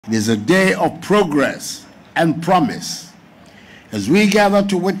It is a day of progress and promise as we gather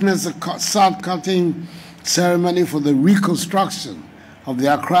to witness the sod-cutting ceremony for the reconstruction of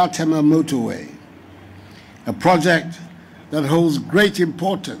the Accra Tema Motorway, a project that holds great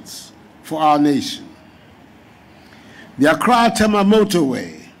importance for our nation. The Accra Tema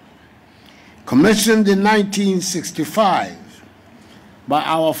Motorway, commissioned in 1965 by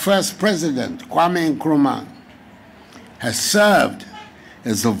our first president, Kwame Nkrumah, has served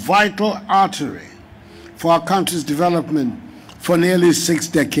as a vital artery for our country's development for nearly 6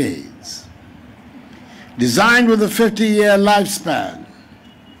 decades. Designed with a 50-year lifespan,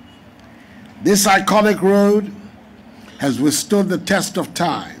 this iconic road has withstood the test of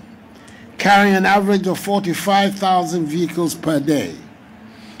time, carrying an average of 45,000 vehicles per day.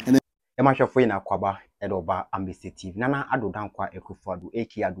 Nana Addo Dankwa Akuffo Addo,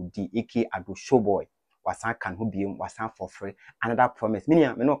 Akuffo Addo, Addo Showboy. Wasan can who be wasan for free. Another promise.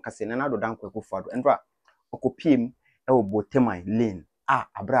 Minia, me no kase Nana Addo Dankwa Akuffo Addo. Endra okopim ewo Tema lane.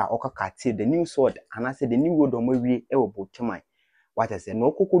 Abra okakate the new sword and I said the new road on my way ewo Tema. What I say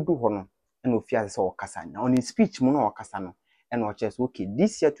no koko do hono and no fear so okasa. Now on his speech mono okasa no and watch us okay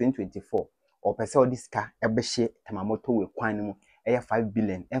this year 2024 or person this car ebeshe Tema Motorway kwan mu 5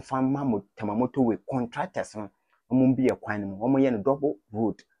 billion and fan mamo Tema Motorway contractors no be a kwan mu omo double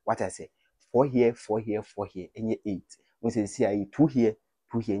road. What I say 4 here, 4 here, 4 here, and 8. We say 2 here,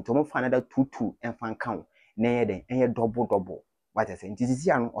 2 here. Into more another 2 and fan count. Nay then and double. What I say, this is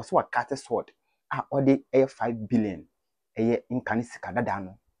here also a cat sword. Or the 5 billion. A year in Canisca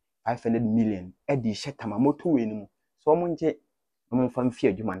Dano 500 million. Eddie Tema Motorway no. So monje no fan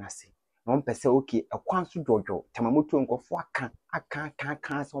fear you manasi. No person okay a quansu jojo. Tema Motorway and go for a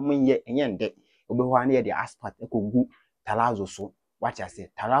can so many year and yende. Obe 1 year the asphalt echo go talazo so. What I say,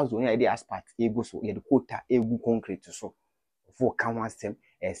 Tarazo near the asphalt, ego so, yet the quota, ego concrete so. For can stem,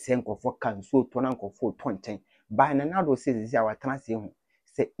 a senk of 4 can so, tonanko 420. By another says, our transition.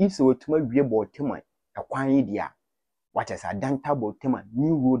 Say, if so, to my beer board Tema, a quine idea. What I said, Dantabo Tema,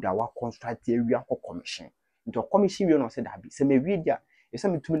 new road our construct area for commission. Into a commission, you know, said that be some media, if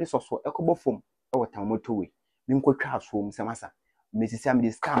some 2 minutes or so, a couple form, our Tema Motorway. Minko Charles home, Samasa. Mrs. Sam,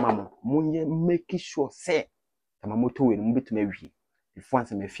 this car, Munye, make sure, say, Tema Motorway, move to marry. Before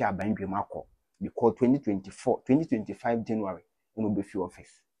some fear by Marco, because 2025 January, we will be few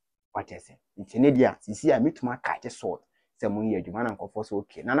office. What I say, in Canada, see, I meet my cat a sword. Some year, you man uncle for so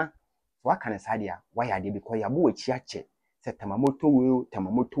okay. Nana, what can I say? Why are they because you have a chiache? Said Tema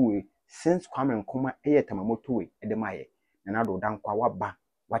Motorway, since Kwame Nkrumah, Tema Motorway, and the Maye, and I don't know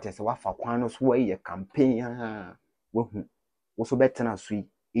what I say, what for Quanos way a campaign. Also better than sweet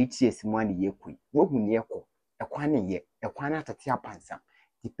 8 years money ye queen. What near a quana tatia pansa.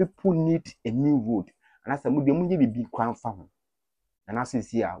 The people need a new road, and as a movie be crown farm. And as is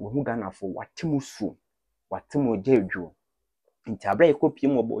here, we gonna for what Timusu, what Timo Jeju. In Tabra copy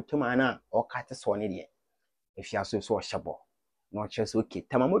about Tomana or Catus one idiot. If you are so shabo, not just okay.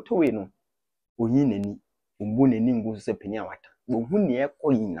 Tema Motorway no, Uyin Umbun and Ningu Sepinawata, Uhunia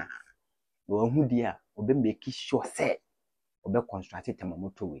Coina, who dear, Obe make sure say, Obe constructed Tema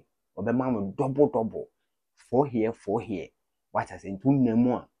Motorway, Obe mamma double. 4 here, 4 here. What I say, 2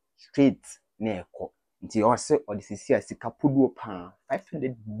 more straight near co. Until also, or the CCS Capudo pound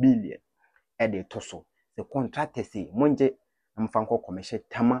 500 billion at the torso. The contractor say, Monje, I'm Franco commercial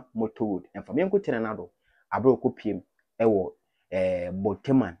Tema Motorway, and for me, go to another. I broke up him,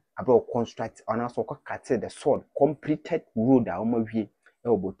 Boteman, I broke construct on us, cut the sword, completed road, Omovie,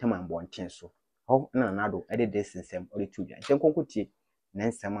 Boteman, born Chenso. How another added this in some or the 2 and Chancocuti,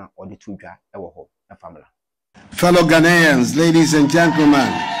 Nansama or the 2 jar, our home, a family. Fellow Ghanaians, ladies and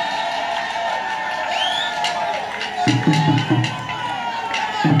gentlemen,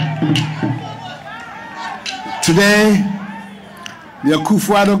 today, the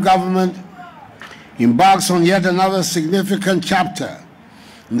Akuffo Addo government embarks on yet another significant chapter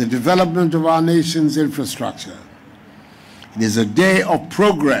in the development of our nation's infrastructure. It is a day of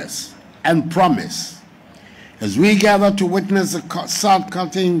progress and promise as we gather to witness the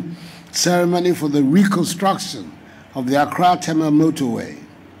sod-cutting ceremony for the reconstruction of the Accra Tema Motorway,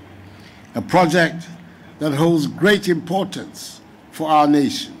 a project that holds great importance for our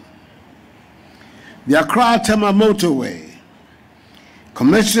nation. The Accra Tema Motorway,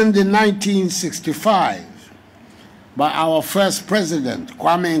 commissioned in 1965 by our first president,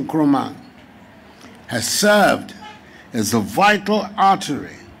 Kwame Nkrumah, has served as a vital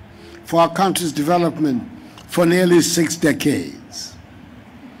artery for our country's development for nearly 6 decades.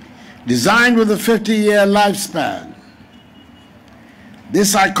 Designed with a 50-year lifespan,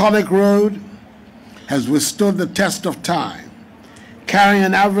 this iconic road has withstood the test of time, carrying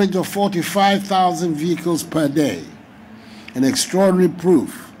an average of 45,000 vehicles per day, an extraordinary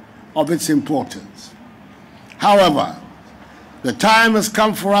proof of its importance. However, the time has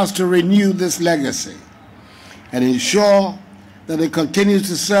come for us to renew this legacy and ensure that it continues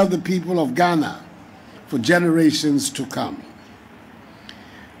to serve the people of Ghana for generations to come.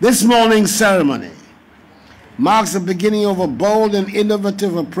 This morning's ceremony marks the beginning of a bold and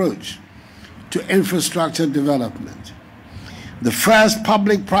innovative approach to infrastructure development, the first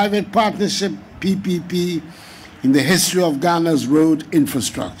public-private partnership PPP in the history of Ghana's road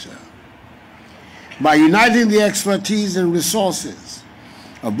infrastructure. By uniting the expertise and resources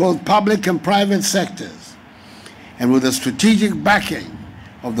of both public and private sectors, and with the strategic backing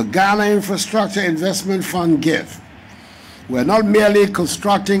of the Ghana Infrastructure Investment Fund GIF, we're not merely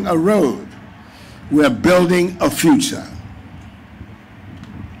constructing a road, we're building a future.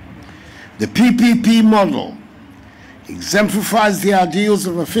 The PPP model exemplifies the ideals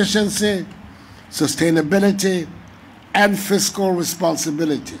of efficiency, sustainability, and fiscal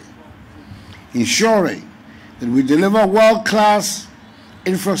responsibility, ensuring that we deliver world-class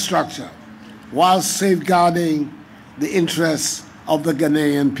infrastructure while safeguarding the interests of the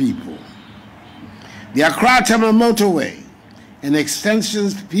Ghanaian people. The Accra Tema Motorway, an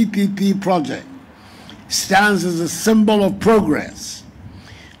extensions PPP project, stands as a symbol of progress,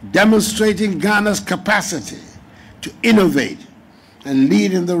 demonstrating Ghana's capacity to innovate and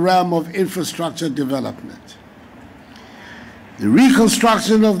lead in the realm of infrastructure development. The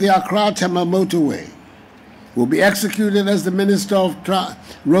reconstruction of the Accra Tema Motorway will be executed, as the Minister of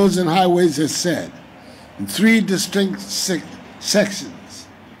Roads and Highways has said, in three distinct sections.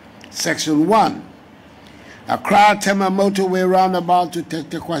 Section 1, Accra Tema Motorway roundabout to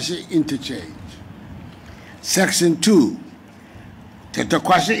Tetekwashi Interchange. Section 2,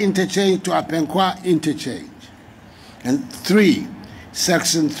 Tetekwashi Interchange to Apenkwa Interchange. And 3,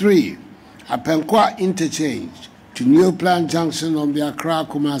 Section 3, Apenkwa Interchange to New Plant Junction on the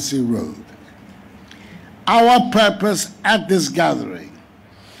Accra-Kumasi Road. Our purpose at this gathering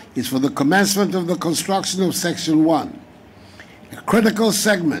is for the commencement of the construction of Section 1, a critical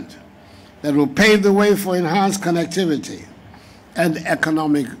segment that will pave the way for enhanced connectivity and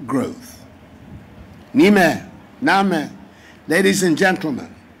economic growth. Nime, Name, ladies and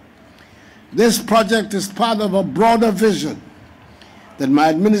gentlemen, this project is part of a broader vision that my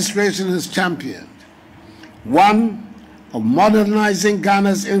administration has championed, one of modernizing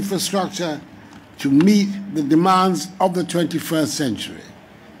Ghana's infrastructure to meet the demands of the 21st century.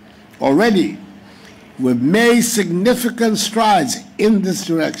 Already, we've made significant strides in this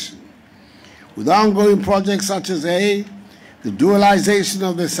direction, with ongoing projects such as A, the dualization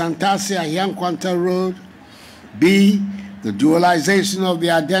of the Santasia-Yankwanta Road, B, the dualization of the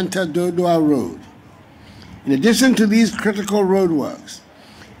Adenta-Dodua Road. In addition to these critical roadworks,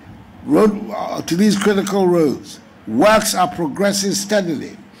 works are progressing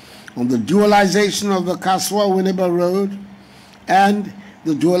steadily on the dualization of the Kaswa-Winneba Road and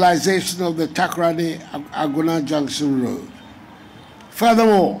the dualization of the Takoradi-Aguna Junction Road.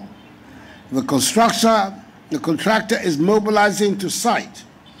 Furthermore, the contractor is mobilizing to site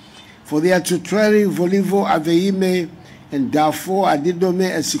for the Atutreri, Volivo, Aveime, and Darfur, Adidome,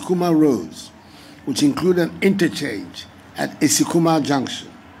 and Sikuma roads, which include an interchange at Isikuma Junction.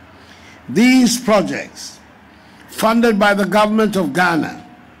 These projects, funded by the government of Ghana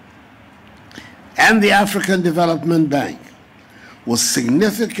and the African Development Bank, will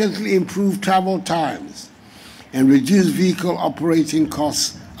significantly improve travel times and reduce vehicle operating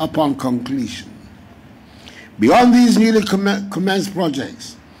costs upon completion. Beyond these newly commenced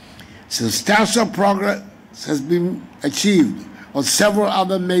projects, substantial progress has been achieved on several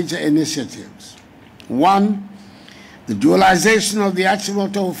other major initiatives. One, the dualization of the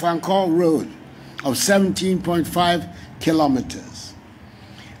Achimota-Ofankor Road of 17.5 kilometers.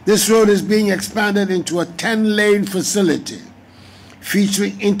 This road is being expanded into a 10-lane facility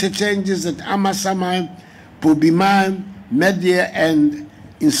featuring interchanges at Amasaman, Pubiman, Media, and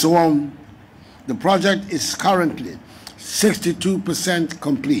Insoom. The project is currently 62%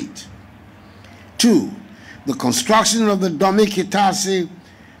 complete. 2, the construction of the Domi-Kitasi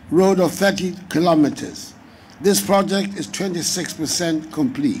Road of 30 kilometers. This project is 26%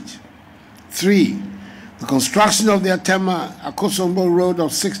 complete. 3, the construction of the Atema Akosombo Road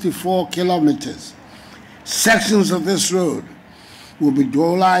of 64 kilometers. Sections of this road will be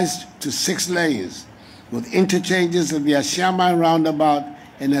dualized to 6 lanes with interchanges at the Ashiama roundabout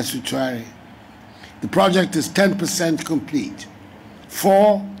and Esutrari. The project is 10% complete.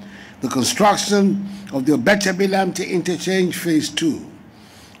 4, the construction of the Obecha-Bilamte Interchange Phase 2.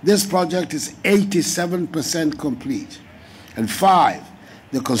 This project is 87% complete. And 5,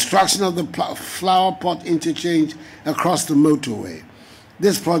 the construction of the flower pot interchange across the motorway.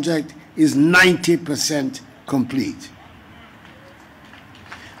 This project is 90% complete.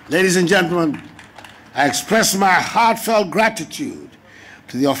 Ladies and gentlemen, I express my heartfelt gratitude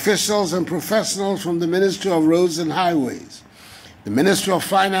to the officials and professionals from the Ministry of Roads and Highways, the Ministry of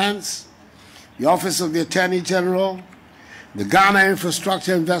Finance, the Office of the Attorney General, the Ghana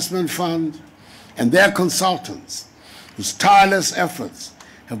Infrastructure Investment Fund, and their consultants, whose tireless efforts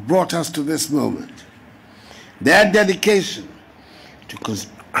have brought us to this moment. Their dedication to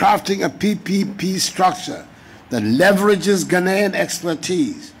crafting a PPP structure that leverages Ghanaian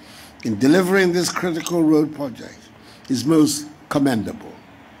expertise in delivering this critical road project is most commendable.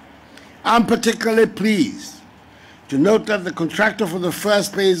 I'm particularly pleased to note that the contractor for the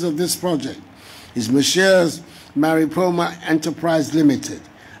first phase of this project is Messrs. Maripoma Enterprise Limited,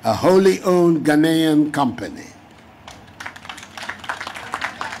 a wholly owned Ghanaian company.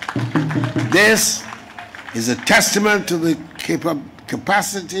 This is a testament to the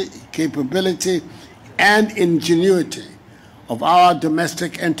capability, and ingenuity of our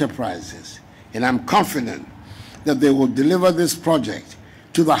domestic enterprises, and I'm confident that they will deliver this project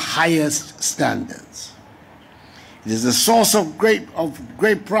to the highest standards. It is a source of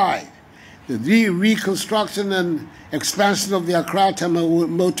great pride that the reconstruction and expansion of the Accra Tema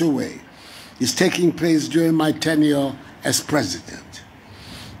Motorway is taking place during my tenure as president.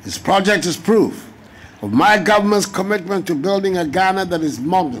 This project is proof of my government's commitment to building a Ghana that is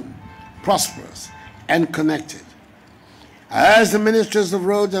modern, prosperous, and connected. I urge the Ministries of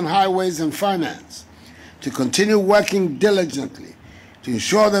Roads and Highways and Finance to continue working diligently to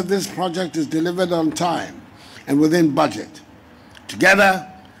ensure that this project is delivered on time and within budget. Together,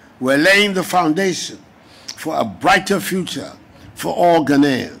 we're laying the foundation for a brighter future for all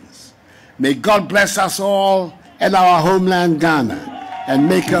Ghanaians. May God bless us all and our homeland Ghana, and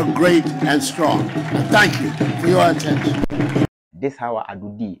make her great and strong. And thank you for your attention. This how I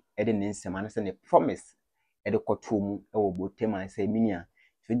do the evidence and a promise at the courtroom or Tema and say Minia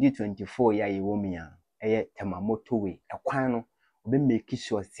 2024 ya Bawumia Tema Motorway a quano be make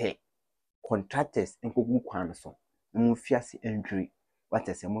sure say contractors and go quanoso no fiasi entry what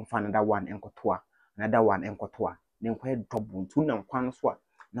is a month another one and another one and cotoa then quite double two now quanoswa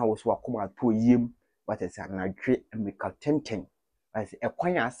now was what come out to yim what is an tree and make a 10 as a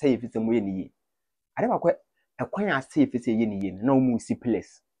quanya say if it's a winny. I never quite a quanya say if it's a yin no more see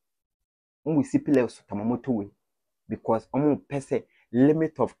place. We see place Tema Motorway because almost per se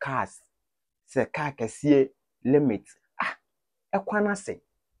limit of cars. Say car can see limit. A quana say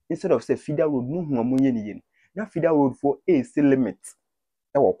instead of say feeder road no more yin. Now feeder road for a still limit.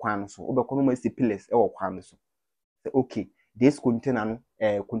 Our quano so over economy see place our quano so. Say okay, this container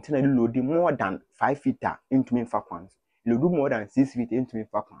loading more than 5 feet into me for quans. You do more than 6 feet into me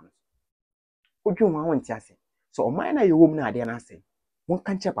for quans. What you want to say? So mine are your woman I didn't say. One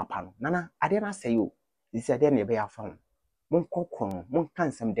can't check papa. Nana, I didn't say you. This is then be a phone. One cock, one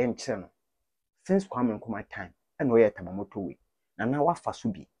can some damn channel. Since coming to my time, and we are Tema Motorway. Nana wa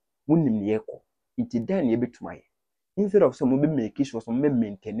fasubi. Wouldn't me echo. It is then a bit to my. Instead of some make issues or some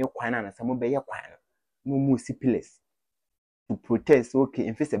maintain no quina and some obey a quina. No more syphilis. To protest, okay,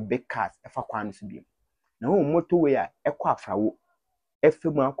 and face a big cast if I can't be. Now, motorway, a quafra,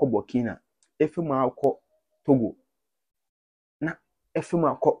 Efema ko Burkina, Efema ko Togo, na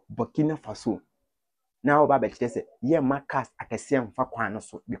Efema ko Burkina Faso. Now, Babette says, yeah, my cast I can see him for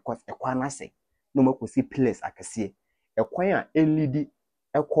quanoso because a quanase no more could see place I can see. A quina LED,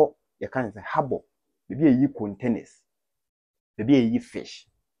 a co, a kind of harbor, maybe a ye containers, maybe a ye fish.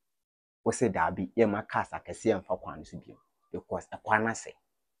 Was said that be yeah, my cast I can see him for quanoso because a quanase.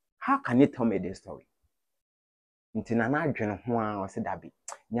 How can you tell me this story? Ntina na adwene ho a o se dabe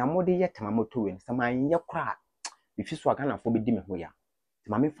nya mode ye Tema Motorway sama anye kra mefi so Ghana fo be di me ho ya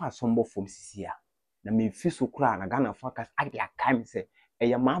tema me fa sombo fom sisi a na me fi so kra na Ghana fo aka ade aka me se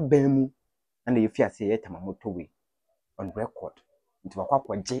eye ma ban mu na ye fi ase ye Tema Motorway on record nti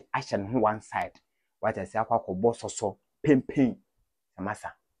bakwa je ahye ne ho one side what I say akwa boss so pempen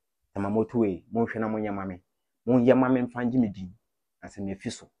samasa Tema Motorway mo hwe na mo nya mame mo ye mame mfa ngi medin na se me fi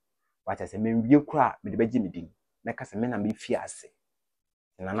so what I say me wie kra me de be gi medin Meka se mena me fi ase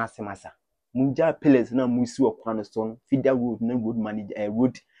na na se masa munja pillars na musi okwan so feeder road na road manager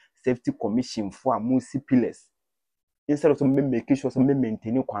road safety commission for musi pillars instead of me make sure me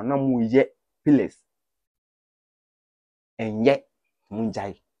maintain kwan na mu ye pillars enye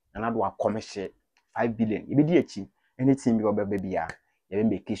munja na do commercial 5 billion e be di achi anything be oba bia you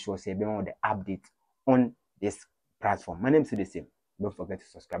make sure say be on the update on this platform. My name is the same. Don't forget to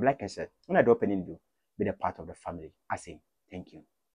subscribe, like and share. When I drop any video, be a part of the family. I say thank you.